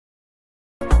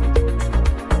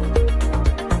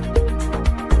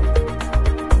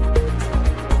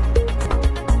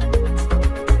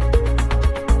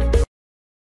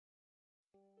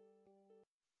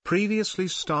Previously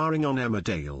starring on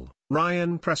Emmerdale,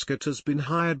 Ryan Prescott has been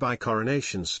hired by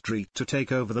Coronation Street to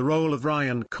take over the role of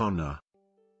Ryan Connor.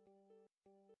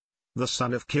 The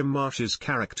son of Kym Marsh's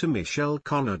character Michelle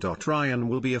Connor.Ryan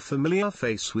will be a familiar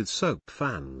face with soap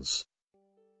fans.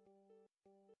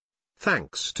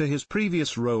 Thanks to his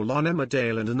previous role on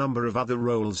Emmerdale and a number of other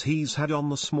roles he's had on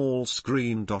the small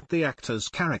screen. The actor's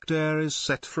character is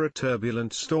set for a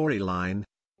turbulent storyline,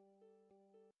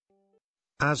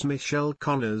 as Michelle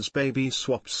Connor's baby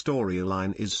swap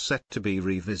storyline is set to be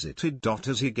revisited.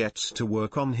 As he gets to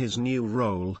work on his new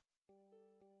role,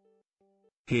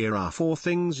 here are 4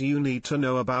 things you need to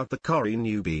know about the Corrie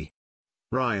newbie.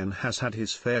 Ryan has had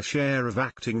his fair share of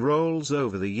acting roles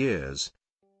over the years,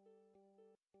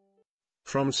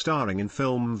 from starring in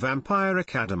film Vampire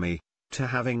Academy, to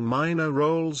having minor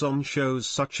roles on shows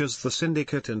such as The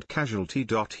Syndicate and Casualty.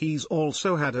 He's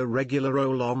also had a regular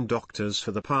role on Doctors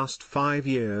for the past 5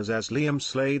 years as Liam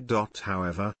Slade.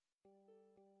 However,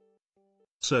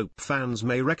 soap fans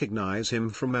may recognize him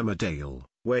from Emmerdale,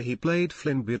 where he played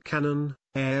Flynn Buchanan,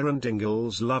 Aaron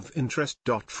Dingle's love interest.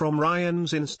 From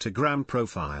Ryan's Instagram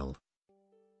profile,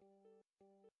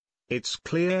 it's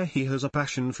clear he has a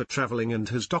passion for traveling and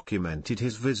has documented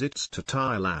his visits to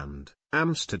Thailand,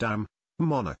 Amsterdam,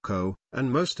 Monaco,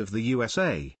 and most of the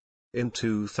USA. In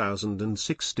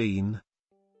 2016,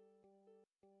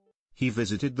 he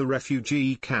visited the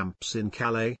refugee camps in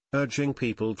Calais, urging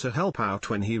people to help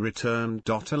out when he returned.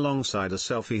 Alongside a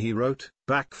selfie he wrote,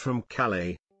 "Back from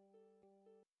Calais.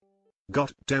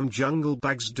 Got dem jungle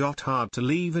bags. Hard to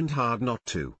leave and hard not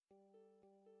to.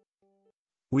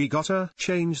 We gotta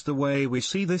change the way we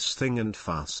see this thing and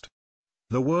fast.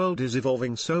 The world is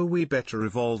evolving, so we better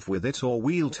evolve with it or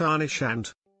we'll tarnish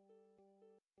and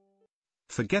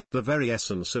forget the very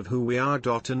essence of who we are.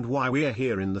 And why we're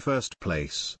here in the first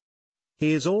place."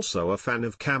 He is also a fan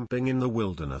of camping in the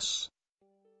wilderness,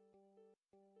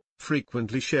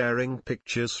 frequently sharing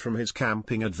pictures from his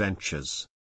camping adventures.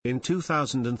 In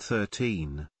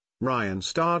 2013, Ryan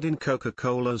starred in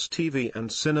Coca-Cola's TV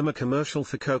and cinema commercial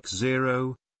for Coke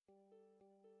Zero,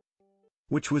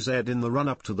 which was aired in the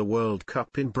run-up to the World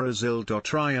Cup in Brazil.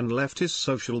 Ryan left his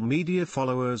social media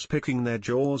followers picking their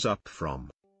jaws up from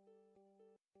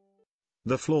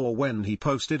the floor when he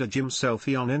posted a gym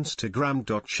selfie on Instagram.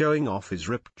 Showing off his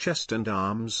ripped chest and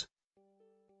arms.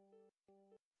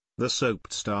 The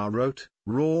soap star wrote,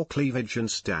 "Raw cleavage and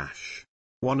stash."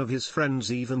 One of his friends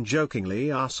even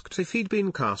jokingly asked if he'd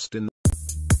been cast in